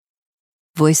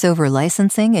Voiceover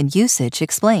licensing and usage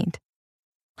explained.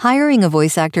 Hiring a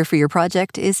voice actor for your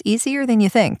project is easier than you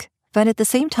think, but at the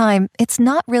same time, it's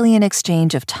not really an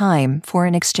exchange of time for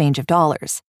an exchange of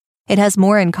dollars. It has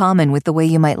more in common with the way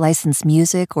you might license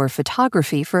music or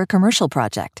photography for a commercial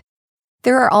project.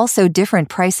 There are also different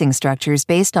pricing structures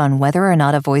based on whether or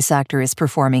not a voice actor is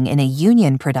performing in a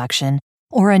union production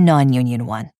or a non-union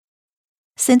one.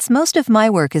 Since most of my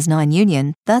work is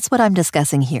non-union, that's what I'm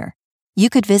discussing here. You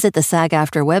could visit the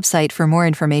SAG-AFTRA website for more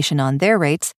information on their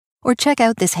rates, or check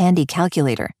out this handy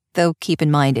calculator, though keep in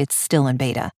mind it's still in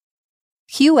beta.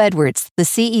 Hugh Edwards, the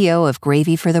CEO of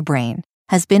Gravy for the Brain,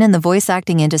 has been in the voice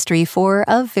acting industry for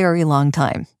a very long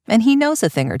time, and he knows a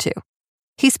thing or two.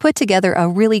 He's put together a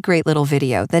really great little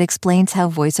video that explains how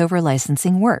voiceover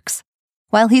licensing works.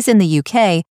 While he's in the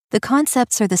UK, the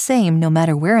concepts are the same no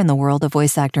matter where in the world a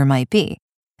voice actor might be,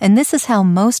 and this is how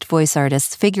most voice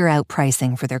artists figure out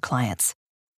pricing for their clients.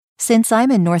 Since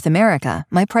I'm in North America,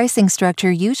 my pricing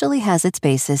structure usually has its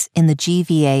basis in the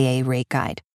GVAA rate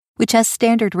guide, which has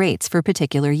standard rates for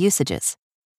particular usages.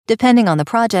 Depending on the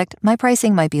project, my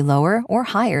pricing might be lower or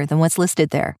higher than what's listed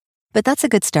there. But that's a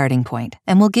good starting point,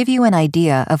 and will give you an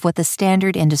idea of what the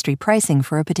standard industry pricing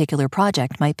for a particular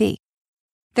project might be.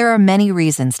 There are many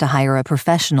reasons to hire a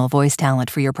professional voice talent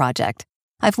for your project.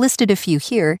 I've listed a few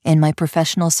here in my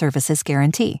professional services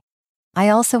guarantee. I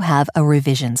also have a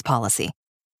revisions policy.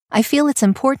 I feel it's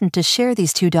important to share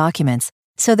these two documents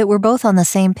so that we're both on the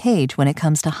same page when it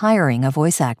comes to hiring a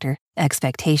voice actor,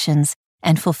 expectations,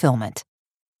 and fulfillment.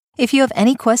 If you have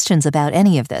any questions about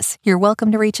any of this, you're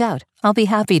welcome to reach out. I'll be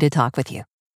happy to talk with you.